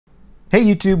Hey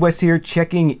YouTube, Wes here,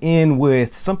 checking in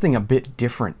with something a bit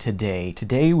different today.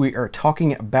 Today we are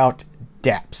talking about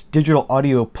DAPs, digital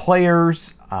audio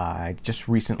players. I just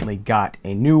recently got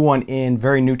a new one in,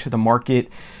 very new to the market,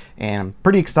 and I'm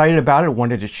pretty excited about it. I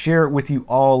wanted to share it with you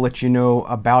all, let you know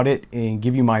about it, and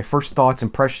give you my first thoughts,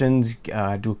 impressions, go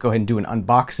ahead and do an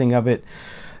unboxing of it.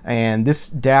 And this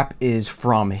DAP is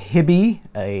from Hiby,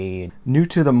 a new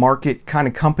to the market kind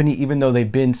of company, even though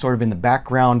they've been sort of in the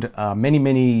background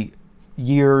many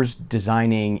years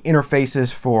designing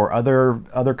interfaces for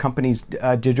other companies'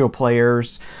 digital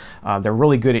players. They're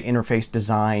really good at interface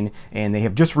design, and they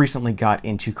have just recently got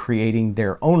into creating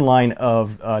their own line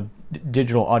of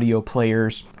digital audio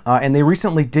players. And they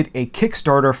recently did a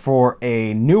Kickstarter for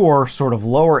a newer, sort of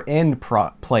lower end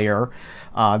player,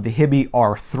 the Hiby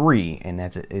R3, and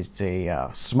it's a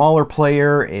smaller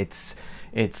player. It's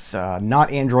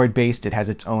not Android based. It has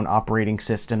its own operating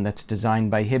system that's designed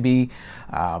by Hiby.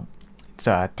 It's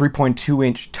a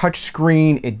 3.2-inch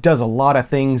touchscreen. It does a lot of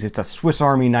things. It's a Swiss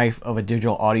Army knife of a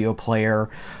digital audio player.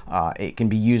 It can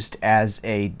be used as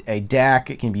a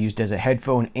DAC. It can be used as a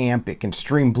headphone amp. It can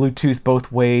stream Bluetooth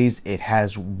both ways. It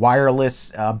has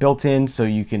wireless built in, so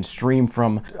you can stream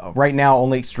from, right now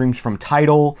only streams from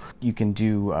Tidal. You can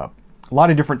do a lot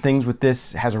of different things with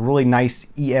this. It has a really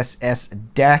nice ESS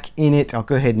DAC in it. I'll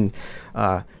go ahead and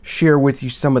share with you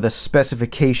some of the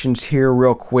specifications here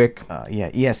real quick. Yeah,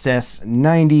 ESS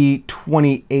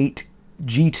 9028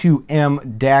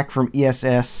 G2M DAC from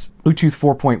ESS,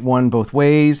 Bluetooth 4.1 both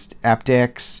ways,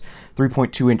 Apt-X,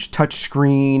 3.2-inch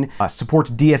touchscreen,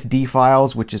 supports DSD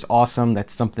files, which is awesome.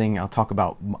 That's something I'll talk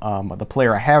about. The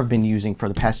player I have been using for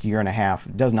the past year and a half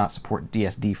does not support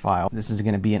DSD file. This is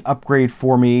going to be an upgrade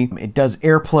for me. It does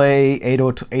AirPlay,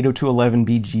 802.11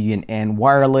 BG and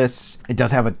wireless. It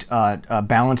does have a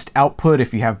balanced output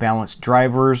if you have balanced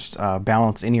drivers,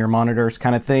 balanced in-ear monitors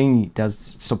kind of thing. It does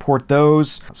support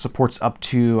those. Supports up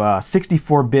to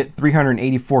 64-bit,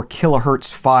 384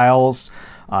 kilohertz files.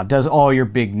 Does all your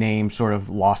big name sort of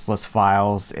lossless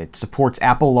files. It supports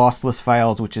Apple lossless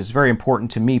files, which is very important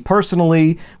to me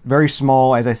personally. Very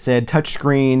small, as I said,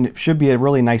 touchscreen. Should be a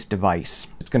really nice device.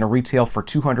 It's going to retail for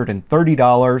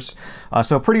 $230,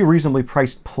 so a pretty reasonably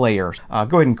priced player.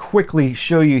 Go ahead and quickly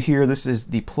show you here. This is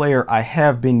the player I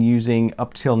have been using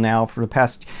up till now for the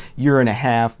past year and a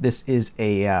half. This is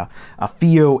a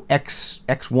FiiO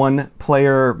X1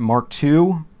 player Mark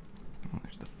II.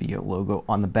 FiiO logo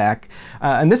on the back,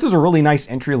 and this is a really nice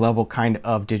entry-level kind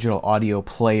of digital audio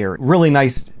player. Really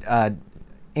nice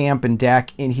amp and DAC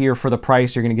in here for the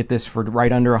price. You're going to get this for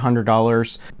right under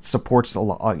 $100. Supports a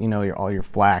lot, you know, all your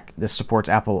FLAC. This supports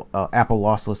Apple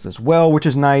lossless as well, which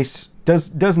is nice.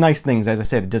 Does nice things. As I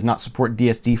said, it does not support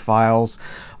DSD files,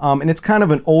 and it's kind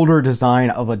of an older design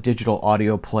of a digital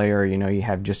audio player. You know, you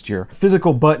have just your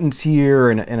physical buttons here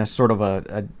and a sort of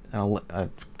a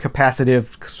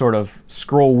capacitive sort of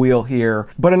scroll wheel here,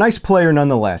 but a nice player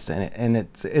nonetheless. And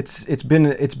it's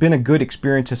been a good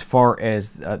experience as far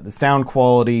as the sound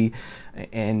quality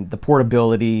and the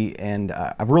portability, and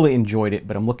I've really enjoyed it.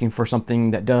 But I'm looking for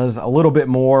something that does a little bit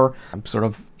more. I'm sort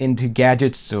of into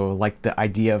gadgets, so like the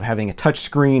idea of having a touch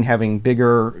screen, having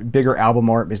bigger album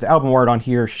art, because the album art on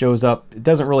here shows up. It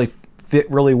doesn't really fit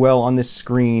really well on this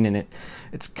screen, and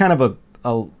it's kind of a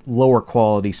lower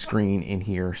quality screen in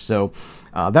here. So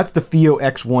that's the FiiO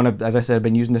X1. As I said, I've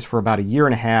been using this for about a year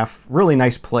and a half. Really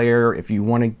nice player if you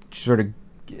want to sort of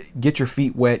get your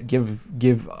feet wet,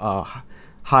 give a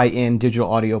high-end digital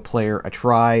audio player a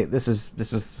try. This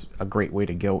is a great way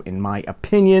to go, in my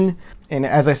opinion. And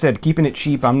as I said, keeping it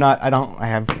cheap. I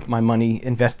have my money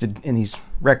invested in these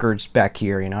records back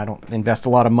here. You know, I don't invest a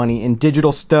lot of money in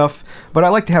digital stuff, but I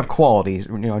like to have quality,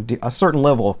 you know, a certain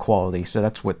level of quality. So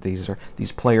that's what these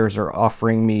players are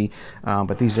offering me.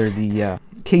 But these are the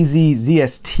KZ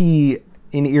ZST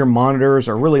in-ear monitors.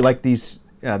 I really like these.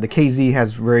 The KZ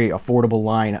has a very affordable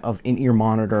line of in-ear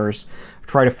monitors. I've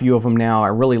tried a few of them now. I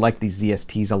really like these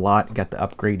ZSTs a lot. Got the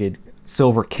upgraded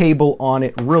silver cable on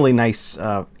it. Really nice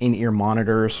in-ear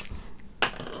monitors.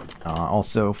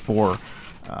 Also for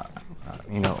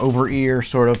you know, over-ear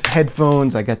sort of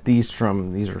headphones. I got these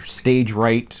are Stage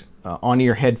Right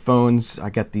on-ear headphones. I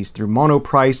got these through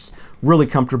Monoprice. Really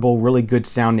comfortable, really good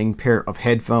sounding pair of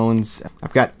headphones.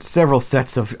 I've got several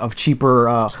sets of cheaper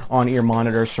on-ear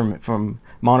monitors from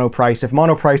Monoprice. If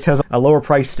Monoprice has a lower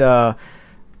priced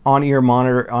on-ear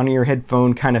monitor, on-ear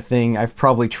headphone kind of thing, I've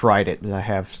probably tried it. I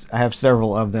have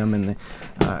several of them, and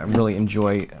I really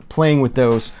enjoy playing with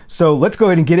those. So let's go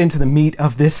ahead and get into the meat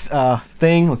of this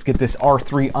thing. Let's get this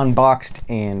R3 unboxed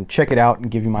and check it out and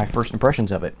give you my first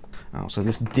impressions of it. So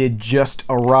this did just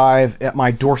arrive at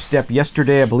my doorstep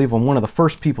yesterday. I believe I'm one of the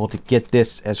first people to get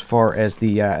this as far as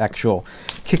the actual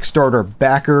Kickstarter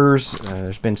backers.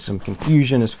 There's been some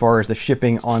confusion as far as the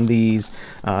shipping on these.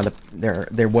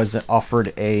 There was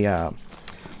offered a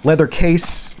leather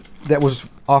case that was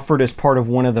offered as part of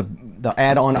one of the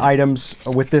add-on items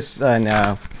with this, and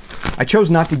I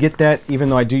chose not to get that, even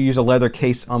though I do use a leather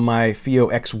case on my FIO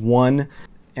X1,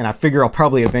 and I figure I'll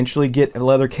probably eventually get a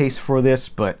leather case for this,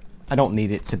 but I don't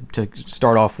need it to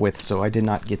start off with, so I did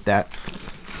not get that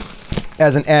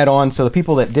as an add-on. So the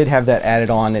people that did have that added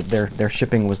on, their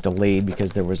shipping was delayed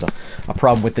because there was a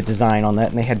problem with the design on that,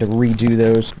 and they had to redo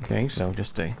those. Okay, so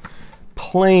just a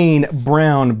plain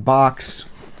brown box.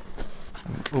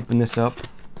 Open this up.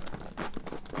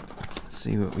 Let's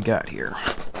see what we got here.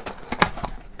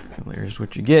 There's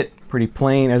what you get. Pretty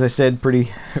plain, as I said, pretty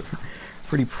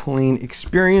plain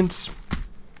experience.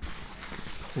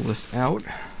 Pull this out.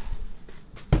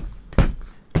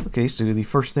 Okay, so the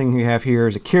first thing we have here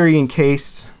is a carrying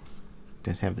case. It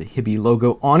does have the Hiby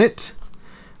logo on it.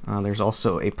 There's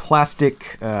also a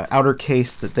plastic outer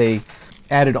case that they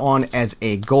added on as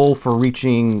a goal for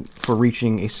reaching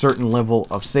a certain level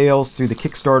of sales through the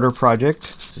Kickstarter project.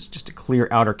 This is just a clear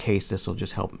outer case. This will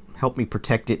just help me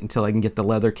protect it until I can get the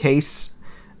leather case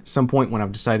at some point when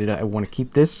I've decided I want to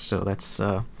keep this. So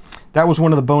that was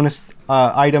one of the bonus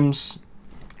items.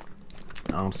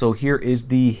 So here is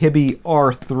the Hiby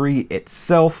R3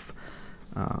 itself.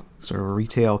 Sort of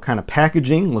retail kind of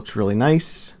packaging. Looks really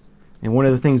nice. And one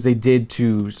of the things they did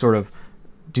to sort of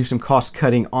do some cost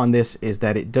cutting on this is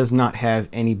that it does not have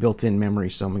any built-in memory.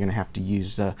 So I'm going to have to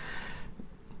use,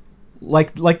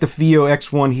 like the FIO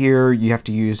X1 here, you have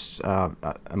to use a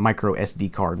micro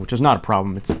SD card, which is not a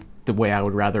problem. It's the way I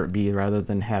would rather it be, rather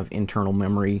than have internal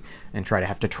memory and try to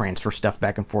have to transfer stuff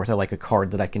back and forth. I like a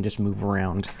card that I can just move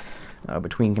around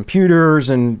between computers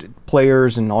and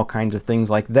players and all kinds of things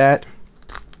like that.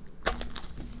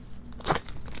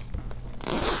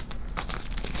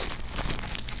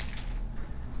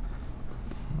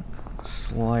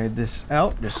 Slide this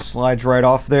out, just slides right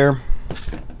off there.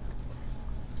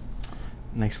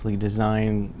 Nicely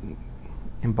designed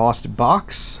embossed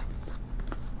box.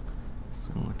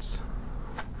 So let's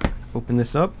open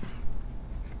this up.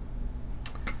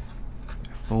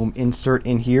 A foam insert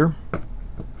in here.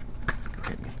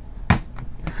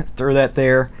 Throw that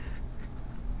there.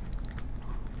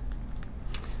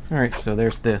 All right, so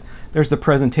there's the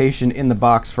presentation in the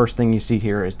box. First thing you see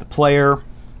here is the player.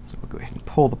 So we'll go ahead and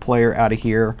pull the player out of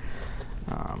here.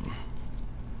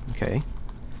 Okay,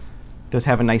 does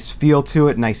have a nice feel to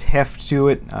it, nice heft to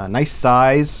it, nice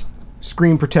size.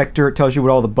 Screen protector, it tells you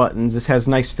what all the buttons. This has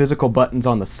nice physical buttons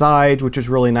on the sides, which is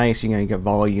really nice. You're gonna get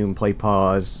volume, play,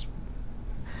 pause,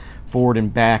 forward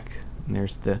and back. And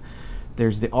there's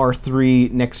the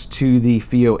R3 next to the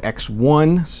FIO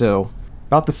X1, so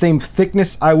about the same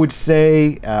thickness, I would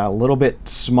say. A little bit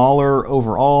smaller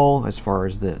overall as far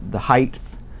as the height.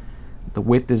 The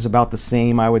width is about the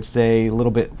same, I would say. A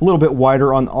little bit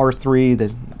wider on the R3.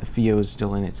 The FIO is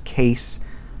still in its case.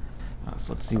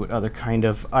 So let's see what other kind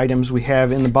of items we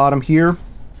have in the bottom here.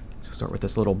 Start with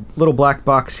this little black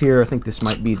box here. I think this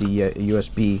might be the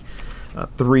USB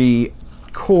 3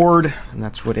 cord, and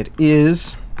that's what it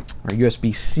is. Or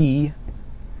USB-C.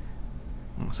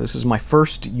 So this is my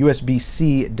first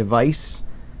USB-C device,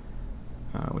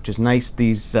 which is nice.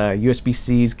 These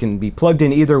USB-Cs can be plugged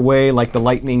in either way, like the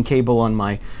lightning cable on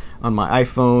my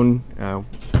iPhone.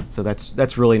 So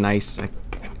that's really nice. I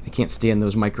can't stand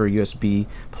those micro USB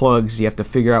plugs. You have to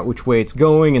figure out which way it's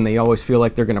going, and they always feel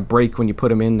like they're going to break when you put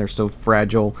them in. They're so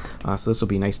fragile. So this will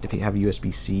be nice to have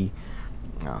USB-C.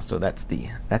 So that's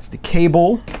the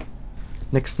cable.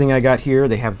 Next thing I got here,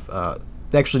 they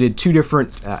actually did two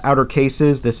different outer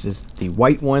cases. This is the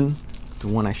white one. The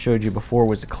one I showed you before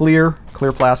was a clear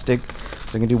plastic.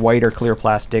 So you can do white or clear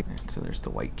plastic. So there's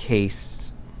the white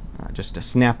case, just a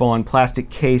snap-on plastic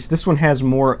case. This one has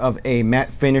more of a matte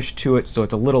finish to it, so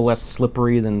it's a little less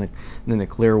slippery than the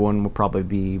clear one will probably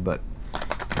be. But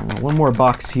one more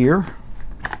box here.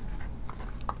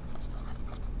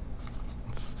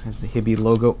 It has the Hiby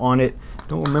logo on it.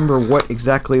 Don't remember what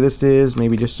exactly this is.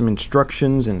 Maybe just some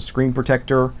instructions and screen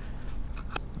protector.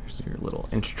 There's your little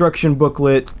instruction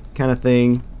booklet kind of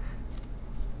thing.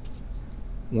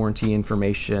 Warranty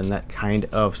information, that kind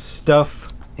of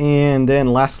stuff. And then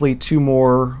lastly, two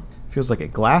more. Feels like a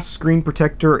glass screen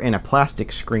protector and a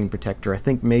plastic screen protector. I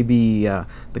think maybe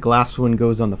the glass one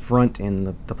goes on the front and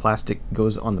the plastic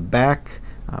goes on the back.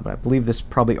 But I believe this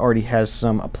probably already has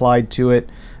some applied to it.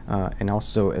 And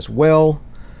also as well,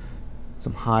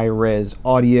 some high-res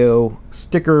audio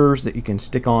stickers that you can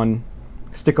stick on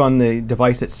stick on the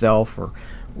device itself or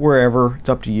wherever. It's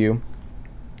up to you.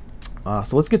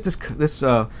 So let's get this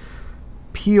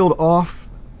peeled off,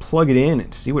 plug it in,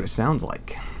 and see what it sounds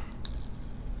like.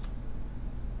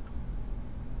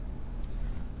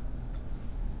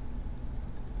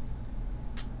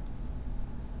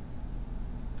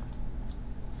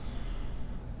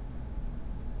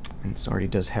 And this already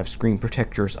does have screen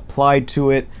protectors applied to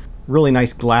it. Really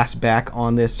nice glass back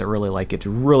on this. I really like it. It's a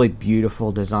really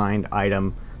beautiful designed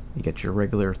item. You get your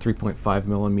regular 3.5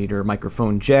 millimeter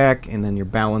microphone jack, and then your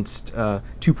balanced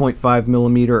 2.5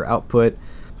 millimeter output.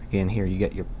 Again, here you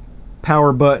get your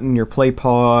power button, your play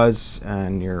pause,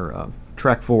 and your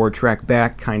track forward, track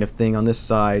back kind of thing on this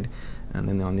side. And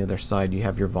then on the other side, you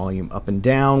have your volume up and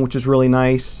down, which is really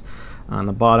nice. On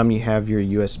the bottom, you have your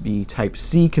USB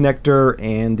Type-C connector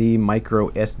and the micro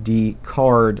SD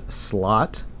card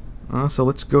slot. So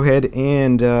let's go ahead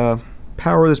and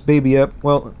power this baby up.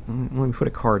 Well, let me put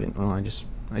a card in. Well, I just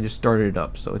started it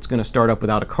up, so it's going to start up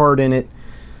without a card in it.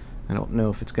 I don't know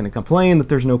if it's going to complain that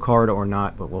there's no card or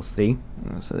not, but we'll see.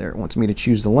 So there, it wants me to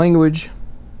choose the language,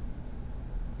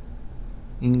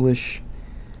 English,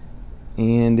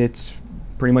 and it's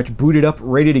pretty much booted up,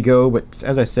 ready to go. But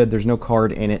as I said, there's no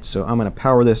card in it, so I'm going to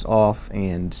power this off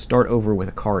and start over with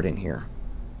a card in here.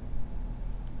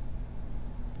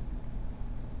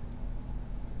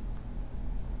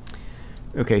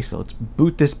 Okay, so let's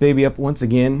boot this baby up once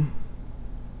again.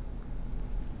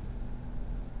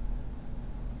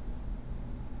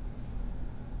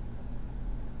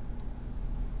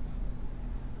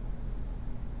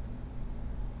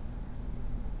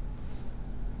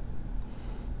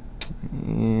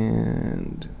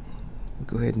 And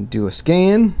go ahead and do a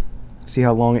scan, see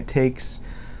how long it takes.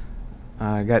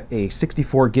 I got a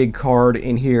 64 gig card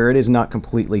in here. It is not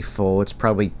completely full. It's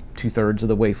probably 2/3 of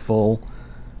the way full.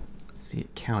 See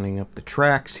it counting up the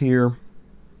tracks here.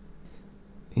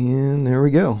 And there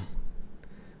we go.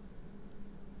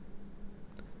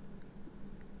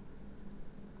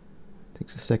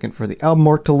 Takes a second for the album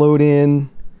art to load in.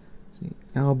 See,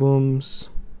 albums.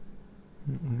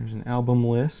 There's an album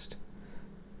list.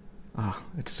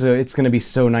 It's going to be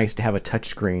so nice to have a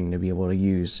touchscreen to be able to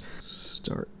use.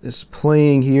 Start this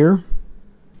playing here.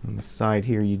 On the side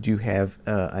here, you do have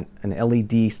an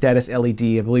LED, status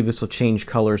LED. I believe this will change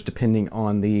colors depending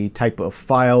on the type of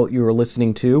file you are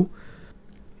listening to.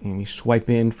 And you swipe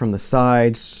in from the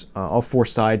sides, all four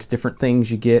sides, different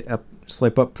things you get.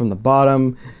 Swipe up from the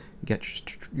bottom. You get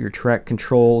your track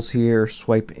controls here.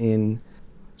 Swipe in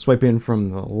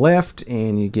from the left,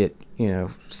 and you get, you know,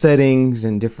 settings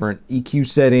and different EQ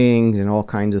settings and all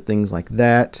kinds of things like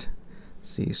that.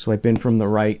 So you swipe in from the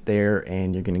right there,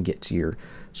 and you're going to get to your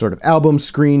sort of album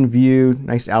screen view.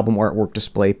 Nice album artwork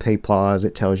display, play pause.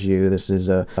 It tells you this is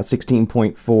a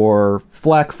 16.4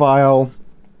 FLAC file.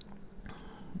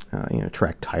 You know,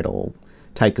 track title,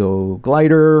 Tycho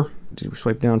Glider. Do you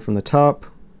swipe down from the top?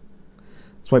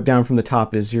 Swipe down from the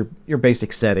top is your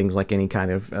basic settings, like any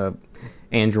kind of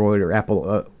Android or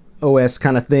Apple OS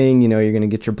kind of thing. You know, you're going to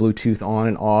get your Bluetooth on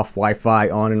and off, Wi-Fi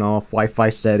on and off, Wi-Fi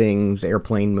settings,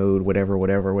 airplane mode,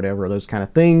 whatever, those kind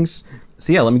of things.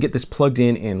 So yeah, let me get this plugged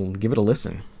in and give it a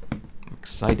listen. I'm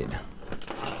excited.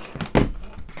 I'm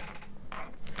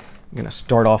going to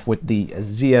start off with the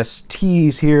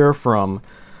ZSTs here from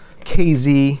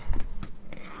KZ.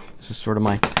 This is sort of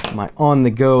my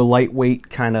on-the-go, lightweight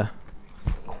kind of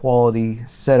quality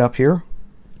setup here.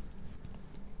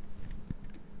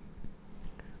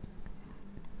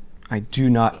 I do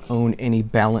not own any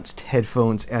balanced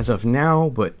headphones as of now,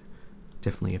 but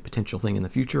definitely a potential thing in the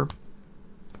future.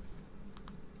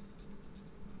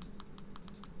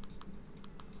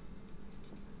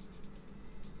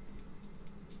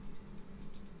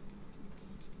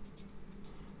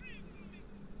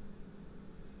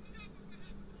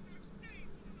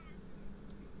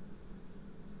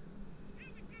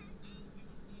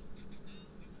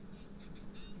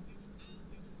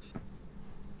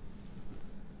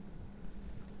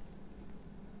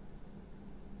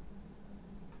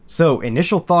 So,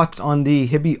 initial thoughts on the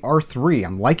Hiby R3.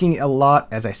 I'm liking it a lot.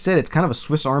 As I said, it's kind of a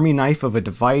Swiss Army knife of a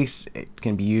device. It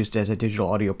can be used as a digital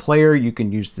audio player. You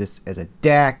can use this as a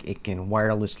DAC. It can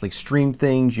wirelessly stream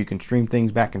things. You can stream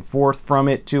things back and forth from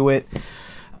it to it.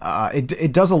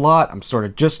 It does a lot. I'm sort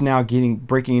of just now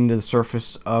breaking into the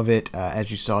surface of it.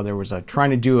 As you saw, there was trying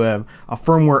to do a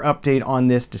firmware update on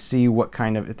this to see what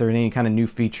kind of, if there are any kind of new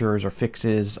features or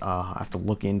fixes. I have to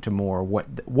look into more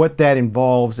what that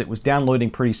involves. It was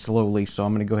downloading pretty slowly, so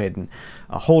I'm going to go ahead and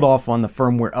hold off on the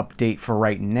firmware update for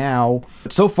right now.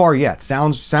 But so far, yeah, it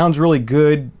sounds really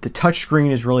good. The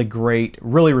touchscreen is really great,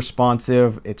 really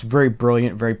responsive. It's very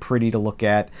brilliant, very pretty to look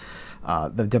at.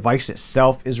 The device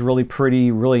itself is really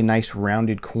pretty, really nice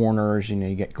rounded corners. You know,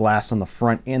 you get glass on the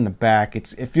front and the back. It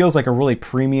feels like a really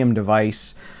premium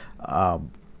device,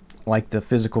 like the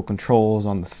physical controls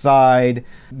on the side.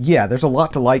 Yeah, there's a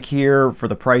lot to like here for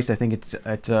the price. I think it's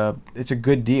a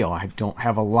good deal. I don't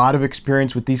have a lot of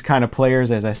experience with these kind of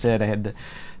players. As I said, I had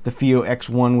the FiiO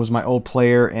X1 was my old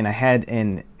player, and I had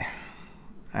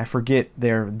I forget they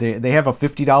have a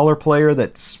 $50 player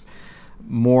that's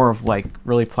more of like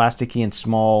really plasticky and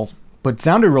small, but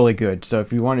sounded really good. So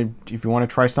if you want to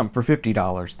try something for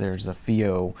 $50, there's a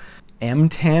FiiO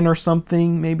M10 or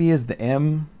something, maybe is the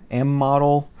M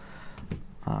model.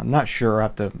 I'm not sure.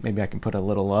 Maybe I can put a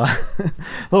little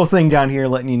little thing down here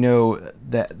letting you know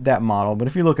that model. But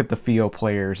if you look at the FiiO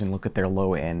players and look at their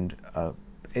low end,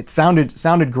 it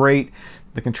sounded great.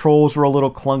 The controls were a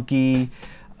little clunky,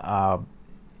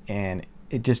 and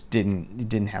it just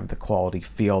didn't have the quality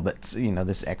feel that's, you know,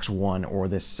 this X1 or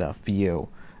this FiiO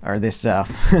or this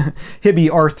Hiby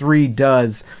R3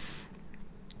 does.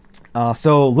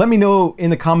 So let me know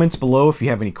in the comments below if you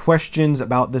have any questions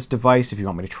about this device, if you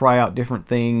want me to try out different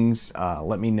things.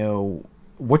 Let me know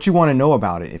what you want to know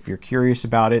about it. If you're curious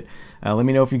about it, let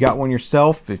me know if you got one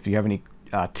yourself, if you have any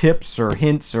tips or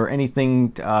hints or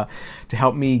anything to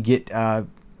help me get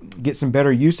some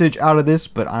better usage out of this.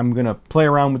 But I'm gonna play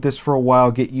around with this for a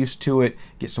while, get used to it,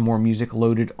 get some more music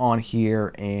loaded on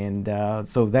here. And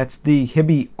so that's the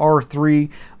Hiby R3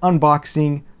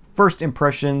 unboxing, first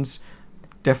impressions.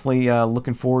 Definitely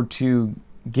looking forward to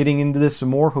getting into this some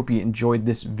more. Hope you enjoyed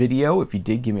this video. If you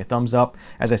did, give me a thumbs up.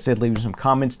 As I said, leave some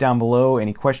comments down below,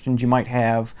 any questions you might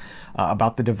have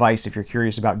about the device if you're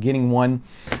curious about getting one.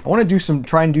 I want to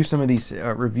try and do some of these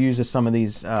reviews of some of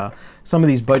these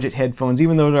budget headphones,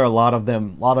 even though there are a lot of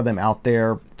them out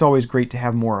there. It's always great to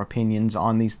have more opinions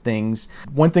on these things.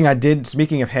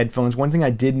 Speaking of headphones, one thing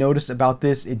I did notice about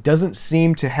this, it doesn't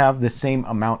seem to have the same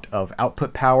amount of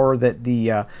output power that the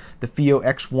FiiO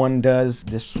X1 does.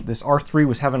 This R3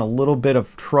 was having a little bit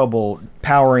of trouble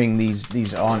powering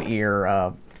these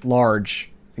on-ear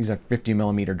these are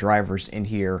 50mm drivers in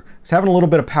here. It's having a little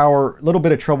bit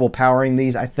of trouble powering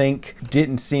these. I think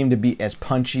didn't seem to be as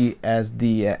punchy as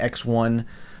the X1,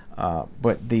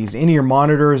 but these in-ear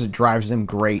monitors, it drives them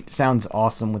great. Sounds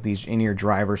awesome with these in-ear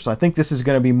drivers. So I think this is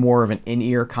going to be more of an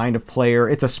in-ear kind of player.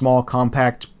 It's a small,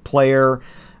 compact player.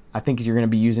 I think you're going to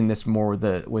be using this more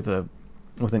with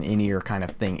an in-ear kind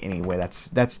of thing anyway.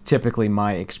 That's typically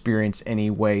my experience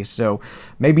anyway. So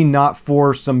maybe not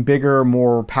for some bigger,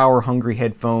 more power-hungry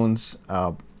headphones,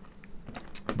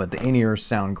 but the in-ears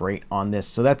sound great on this.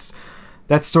 So that's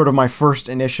sort of my first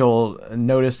initial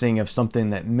noticing of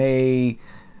something that may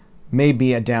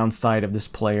be a downside of this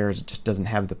player. It just doesn't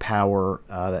have the power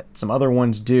that some other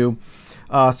ones do.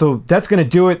 So that's going to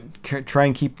do it. Try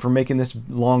and keep from making this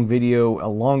long video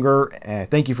longer.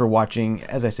 Thank you for watching.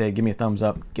 As I said, give me a thumbs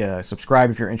up. Subscribe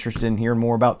if you're interested in hearing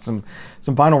more about some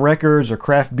vinyl records or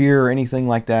craft beer or anything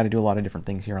like that. I do a lot of different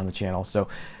things here on the channel. So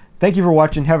thank you for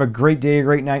watching. Have a great day, a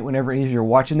great night whenever it is you're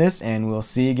watching this, and we'll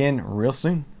see you again real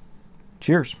soon.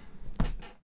 Cheers.